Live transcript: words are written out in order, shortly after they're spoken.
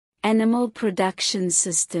Animal production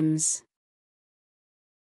systems.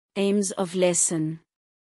 Aims of lesson.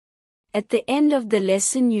 At the end of the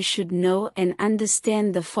lesson you should know and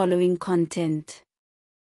understand the following content.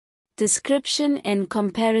 Description and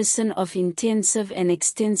comparison of intensive and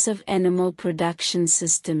extensive animal production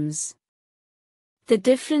systems. The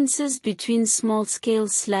differences between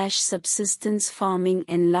small-scale/subsistence farming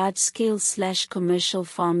and large-scale/commercial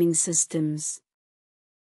farming systems.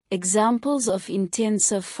 Examples of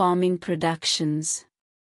intensive farming productions.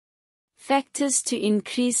 Factors to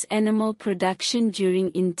increase animal production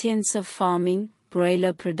during intensive farming,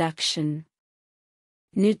 broiler production.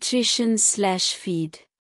 Nutrition/feed.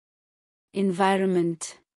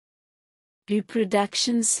 Environment.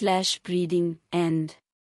 Reproduction/breeding, and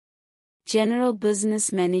general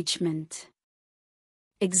business management.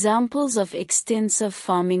 Examples of extensive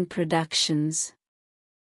farming productions.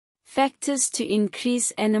 Factors to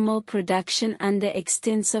increase animal production under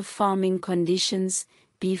extensive farming conditions,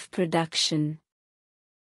 beef production.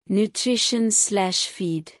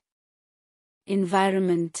 Nutrition/feed.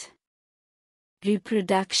 Environment.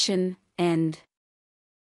 Reproduction, and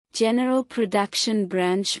general production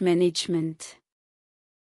branch management.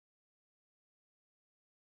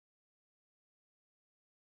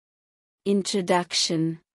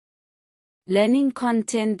 Introduction. Learning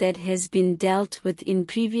content that has been dealt with in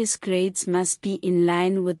previous grades must be in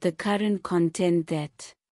line with the current content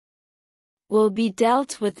that will be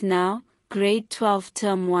dealt with now, Grade 12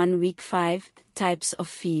 Term 1 Week 5, Types of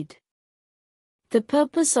Feed. The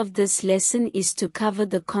purpose of this lesson is to cover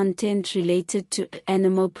the content related to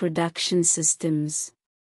animal production systems.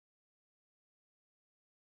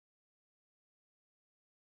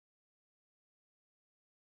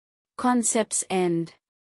 Concepts and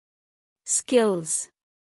skills.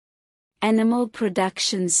 Animal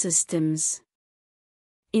production systems.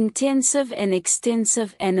 Intensive and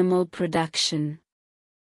extensive animal production.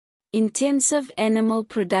 Intensive animal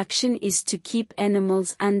production is to keep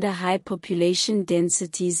animals under high population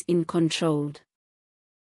densities in controlled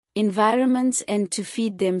environments and to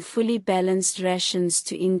feed them fully balanced rations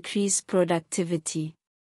to increase productivity.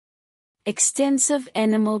 Extensive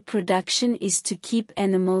animal production is to keep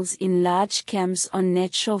animals in large camps on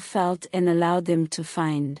natural veldt and allow them to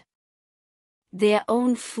find their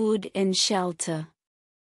own food and shelter.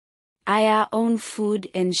 Our own food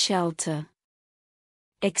and shelter.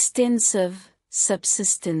 Extensive,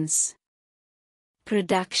 subsistence.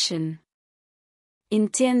 Production.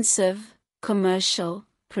 Intensive, commercial,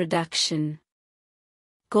 production.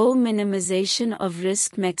 Goal minimization of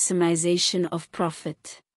risk, maximization of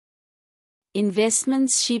profit.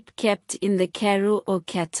 Investments: sheep kept in the karoo or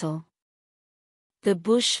cattle. The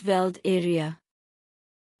bush veld area.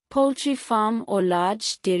 Poultry farm or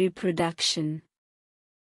large dairy production.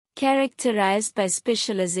 Characterized by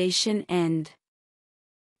specialization and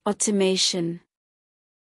automation.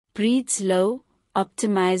 Breeds low,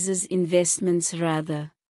 optimizes investments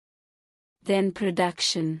rather than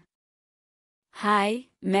production. High,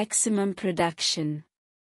 maximum production.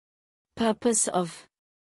 Purpose of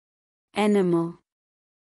animal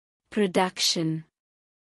production.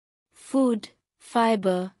 Food,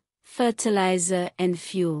 fiber, fertilizer and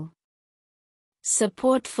fuel.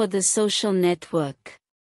 Support for the social network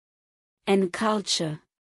and culture.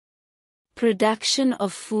 Production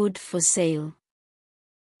of food for sale.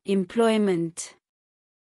 Employment.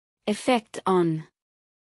 Effect on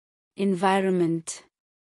environment.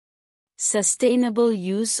 Sustainable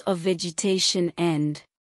use of vegetation and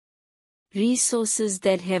resources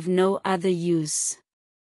that have no other use.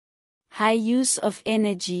 High use of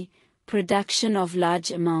energy, production of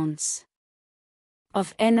large amounts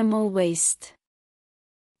of animal waste.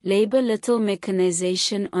 Labor: little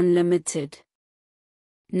mechanization on limited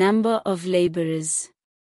number of laborers.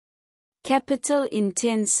 Capital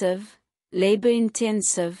intensive, labor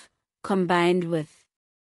intensive, combined with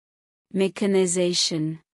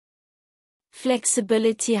mechanization.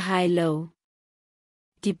 Flexibility: high-low.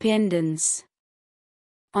 Dependence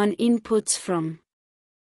on inputs from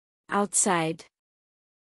outside.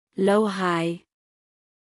 Low-high.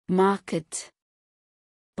 Market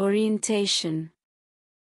orientation.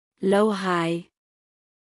 Low-high.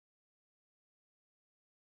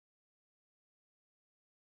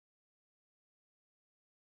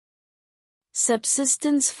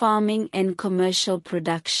 Subsistence farming and commercial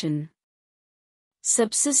production.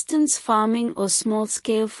 Subsistence farming or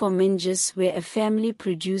small-scale forminges, where a family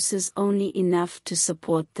produces only enough to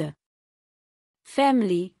support the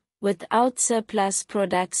family, without surplus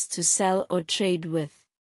products to sell or trade with.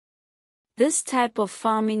 This type of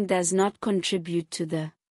farming does not contribute to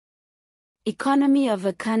the economy of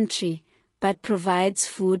a country, but provides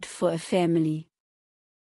food for a family.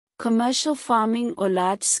 Commercial farming or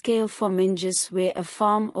large-scale formages, where a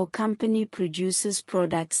farm or company produces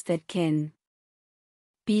products that can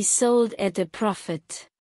be sold at a profit.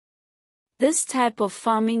 This type of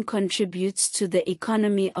farming contributes to the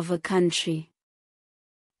economy of a country.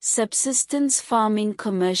 Subsistence farming,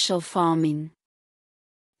 commercial farming.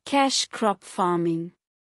 Cash crop farming.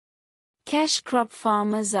 Cash crop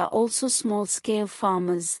farmers are also small-scale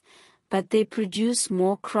farmers, but they produce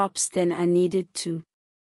more crops than are needed to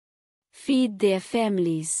feed their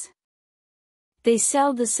families. They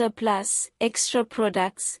sell the surplus, extra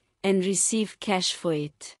products, and receive cash for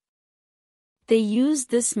it. They use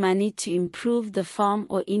this money to improve the farm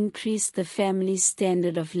or increase the family's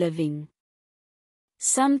standard of living.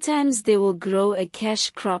 Sometimes they will grow a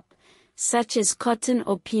cash crop, such as cotton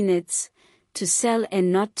or peanuts, to sell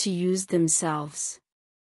and not to use themselves.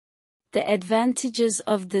 The advantages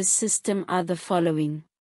of this system are the following.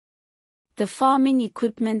 The farming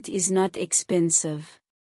equipment is not expensive.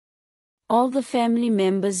 All the family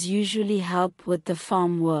members usually help with the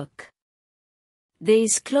farm work. There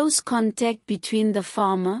is close contact between the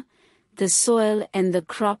farmer, the soil and the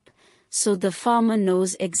crop, so the farmer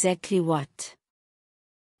knows exactly what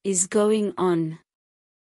is going on.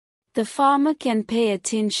 The farmer can pay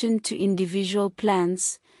attention to individual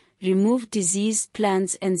plants, remove diseased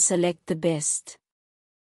plants and select the best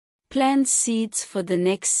plant seeds for the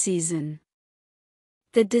next season.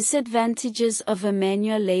 The disadvantages of a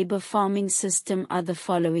manual labor farming system are the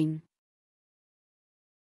following.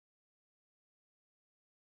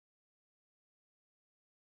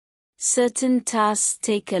 Certain tasks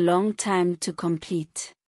take a long time to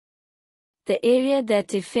complete. The area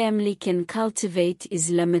that a family can cultivate is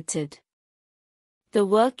limited. The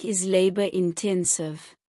work is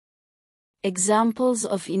labor-intensive. Examples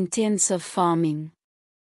of intensive farming: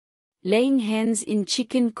 laying hens in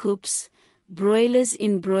chicken coops, broilers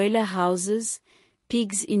in broiler houses,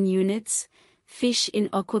 pigs in units, fish in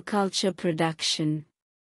aquaculture production.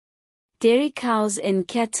 Dairy cows and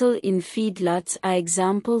cattle in feedlots are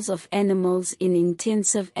examples of animals in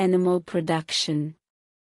intensive animal production.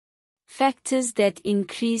 Factors that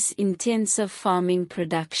increase intensive farming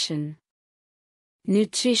production.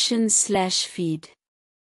 Nutrition/feed.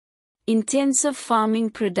 Intensive farming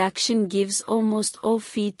production gives almost all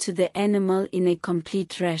feed to the animal in a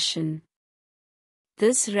complete ration.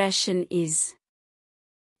 This ration is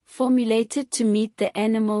formulated to meet the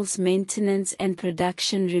animal's maintenance and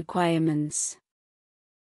production requirements.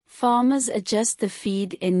 Farmers adjust the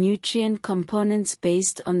feed and nutrient components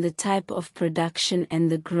based on the type of production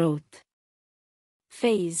and the growth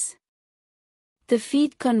phase. The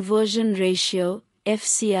feed conversion ratio,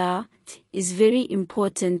 FCR, is very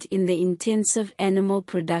important in the intensive animal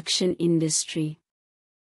production industry.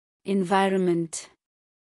 Environment.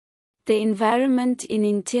 The environment in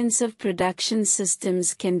intensive production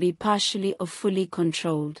systems can be partially or fully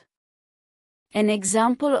controlled. An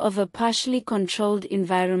example of a partially controlled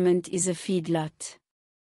environment is a feedlot.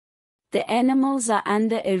 The animals are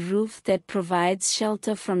under a roof that provides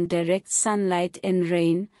shelter from direct sunlight and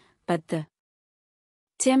rain, but the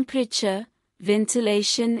temperature,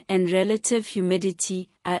 ventilation and relative humidity,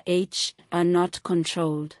 RH, are not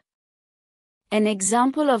controlled. An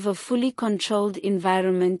example of a fully controlled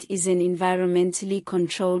environment is an environmentally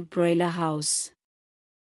controlled broiler house.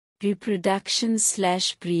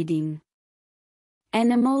 Reproduction/breeding.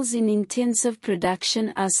 Animals in intensive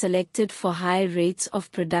production are selected for high rates of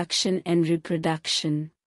production and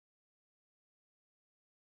reproduction.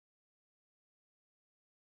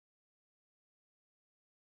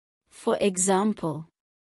 For example,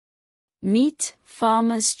 meat,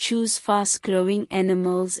 farmers choose fast-growing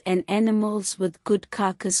animals and animals with good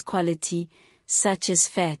carcass quality, such as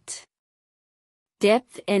fat,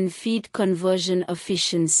 depth and feed conversion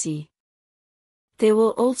efficiency. They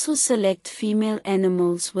will also select female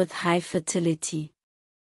animals with high fertility.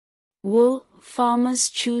 Wool,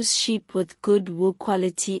 farmers choose sheep with good wool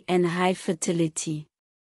quality and high fertility.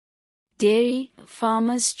 Dairy,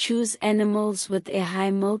 farmers choose animals with a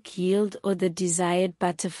high milk yield or the desired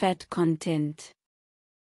butterfat content.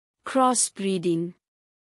 Crossbreeding.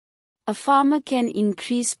 A farmer can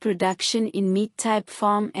increase production in meat-type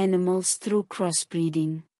farm animals through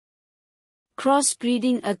crossbreeding.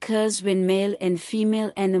 Crossbreeding occurs when male and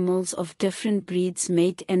female animals of different breeds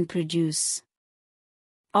mate and produce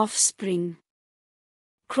offspring.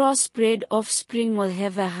 Crossbred offspring will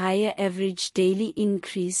have a higher average daily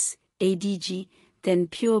increase, ADG, than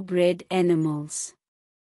purebred animals.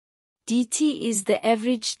 DT is the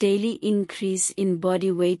average daily increase in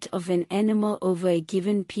body weight of an animal over a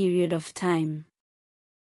given period of time.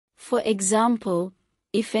 For example,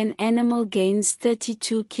 if an animal gains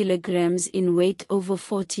 32 kilograms in weight over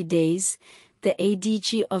 40 days, the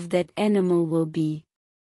ADG of that animal will be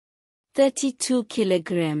 32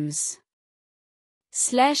 kilograms /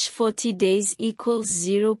 40 days equals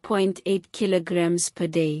 0.8 kilograms per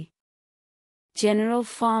day. General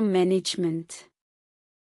farm management.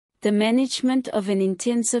 The management of an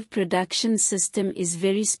intensive production system is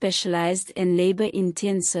very specialized and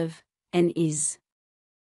labor-intensive, and is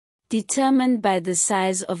determined by the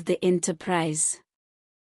size of the enterprise.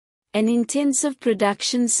 An intensive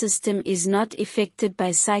production system is not affected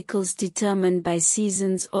by cycles determined by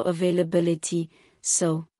seasons or availability,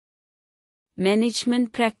 so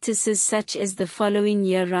management practices such as the following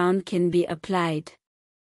year-round can be applied: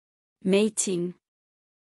 mating,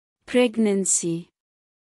 pregnancy,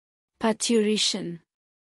 parturition,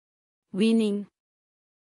 weaning,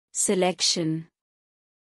 selection,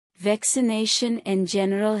 vaccination and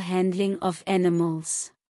general handling of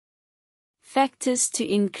animals. Factors to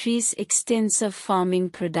increase extensive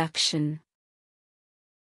farming production.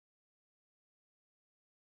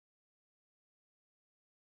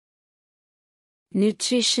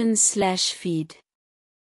 Nutrition/feed.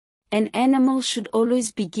 An animal should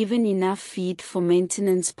always be given enough feed for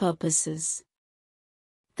maintenance purposes.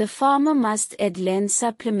 The farmer must add land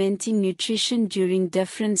supplementing nutrition during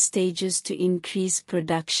different stages to increase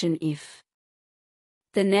production if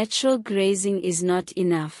the natural grazing is not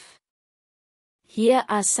enough. Here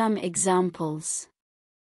are some examples.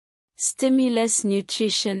 Stimulus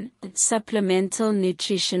nutrition, supplemental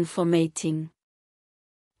nutrition for mating.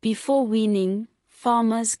 Before weaning,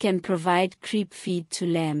 farmers can provide creep feed to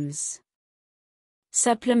lambs.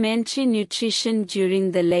 Supplementary nutrition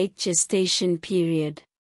during the late gestation period.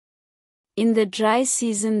 In the dry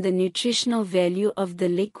season, the nutritional value of the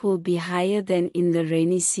lick will be higher than in the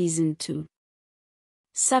rainy season to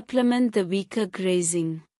supplement the weaker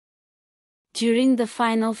grazing. During the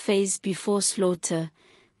final phase before slaughter,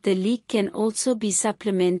 the leek can also be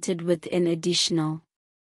supplemented with an additional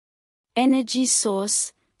energy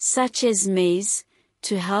source, such as maize,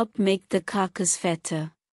 to help make the carcass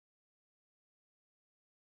fatter.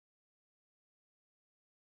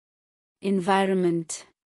 Environment.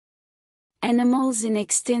 Animals in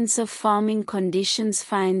extensive farming conditions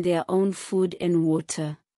find their own food and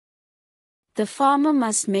water. The farmer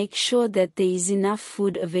must make sure that there is enough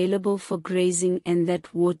food available for grazing and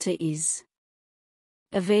that water is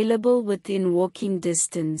available within walking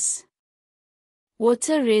distance.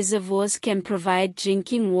 Water reservoirs can provide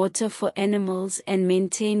drinking water for animals and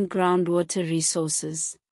maintain groundwater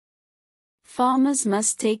resources. Farmers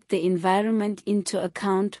must take the environment into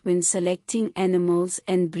account when selecting animals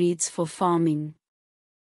and breeds for farming.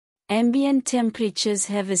 Ambient temperatures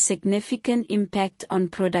have a significant impact on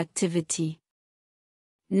productivity.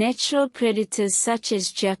 Natural predators such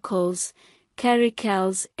as jackals,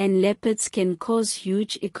 caracals, and leopards can cause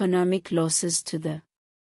huge economic losses to the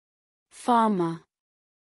farmer.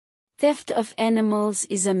 Theft of animals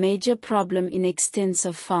is a major problem in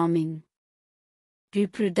extensive farming.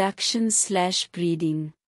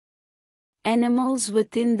 Reproduction/breeding. Animals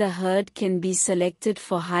within the herd can be selected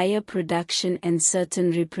for higher production and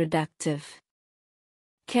certain reproductive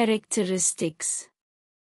characteristics.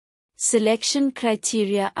 Selection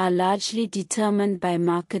criteria are largely determined by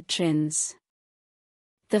market trends.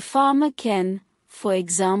 The farmer can, for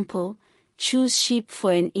example, choose sheep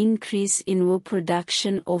for an increase in wool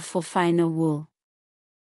production or for finer wool.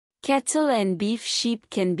 Cattle and beef sheep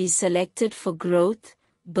can be selected for growth,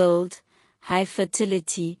 build, high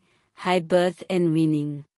fertility, high birth and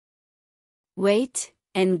weaning weight,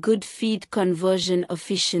 and good feed conversion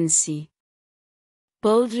efficiency.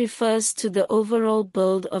 Build refers to the overall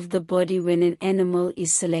build of the body when an animal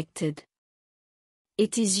is selected.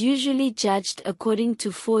 It is usually judged according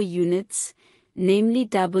to 4 units, namely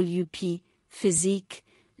WP, physique,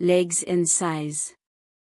 legs and size.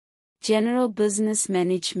 General business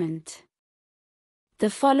management. The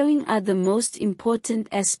following are the most important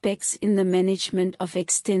aspects in the management of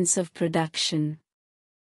extensive production.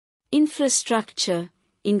 Infrastructure,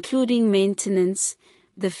 including maintenance,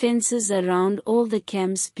 the fences around all the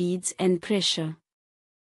camps, beads and pressure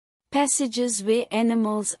passages where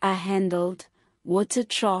animals are handled, water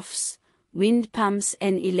troughs, wind pumps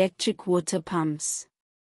and electric water pumps.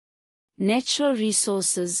 Natural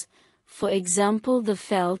resources, for example the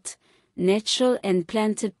veld, natural and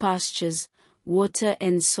planted pastures, water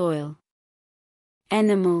and soil.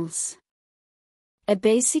 Animals. A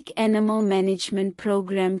basic animal management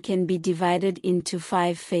program can be divided into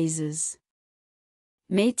 5 phases.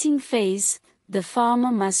 Mating phase, the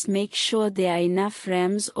farmer must make sure there are enough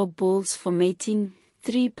rams or bulls for mating,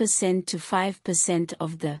 3% to 5%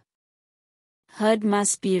 of the herd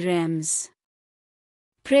must be rams.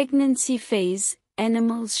 Pregnancy phase,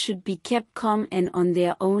 animals should be kept calm and on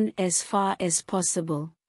their own as far as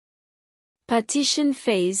possible. Partition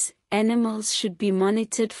phase, animals should be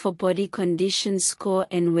monitored for body condition score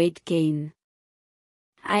and weight gain.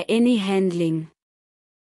 Any handling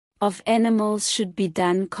of animals should be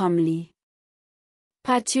done calmly.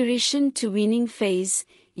 Parturition to weaning phase,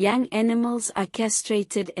 young animals are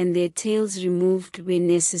castrated and their tails removed where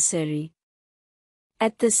necessary.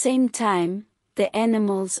 At the same time, the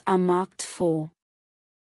animals are marked for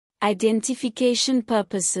identification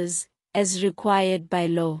purposes, as required by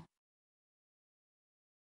law.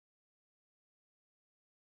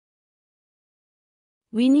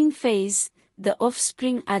 Weaning phase, the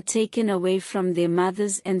offspring are taken away from their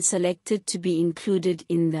mothers and selected to be included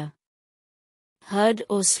in the herd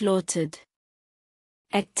or slaughtered.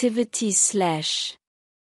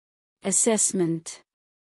 Activity/assessment.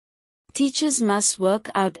 Teachers must work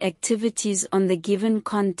out activities on the given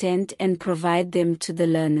content and provide them to the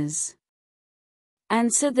learners.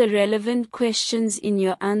 Answer the relevant questions in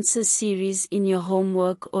your answer series in your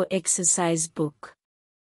homework or exercise book.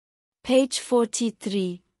 Page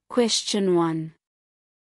 43, Question 1.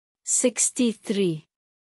 63.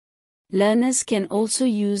 Learners can also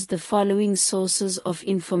use the following sources of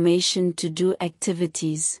information to do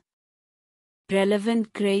activities.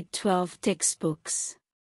 Relevant Grade 12 textbooks.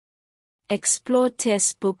 Explore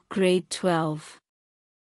Textbook Grade 12.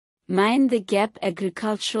 Mind the Gap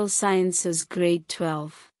Agricultural Sciences Grade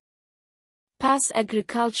 12. Pass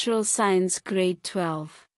Agricultural Science Grade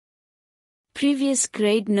 12. Previous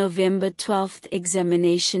grade November 12th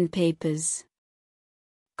examination papers.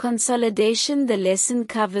 Consolidation. The lesson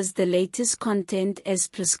covers the latest content as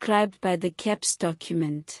prescribed by the CAPS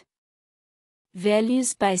document.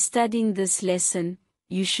 Values. By studying this lesson,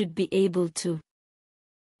 you should be able to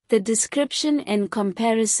the description and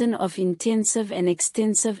comparison of intensive and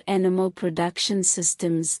extensive animal production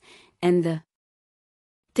systems, and the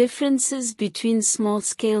differences between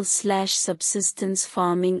small-scale/subsistence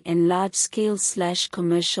farming and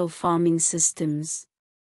large-scale/commercial farming systems.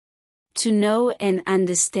 To know and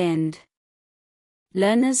understand.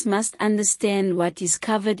 Learners must understand what is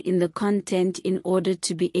covered in the content in order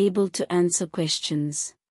to be able to answer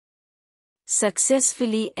questions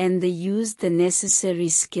successfully and use the necessary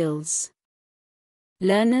skills.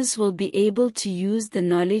 Learners will be able to use the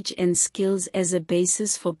knowledge and skills as a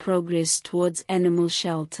basis for progress towards animal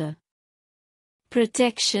shelter,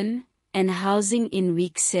 protection, and housing in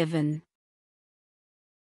Week 7.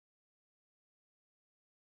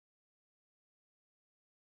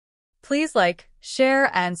 Please like,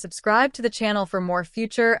 share, and subscribe to the channel for more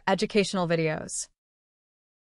future educational videos.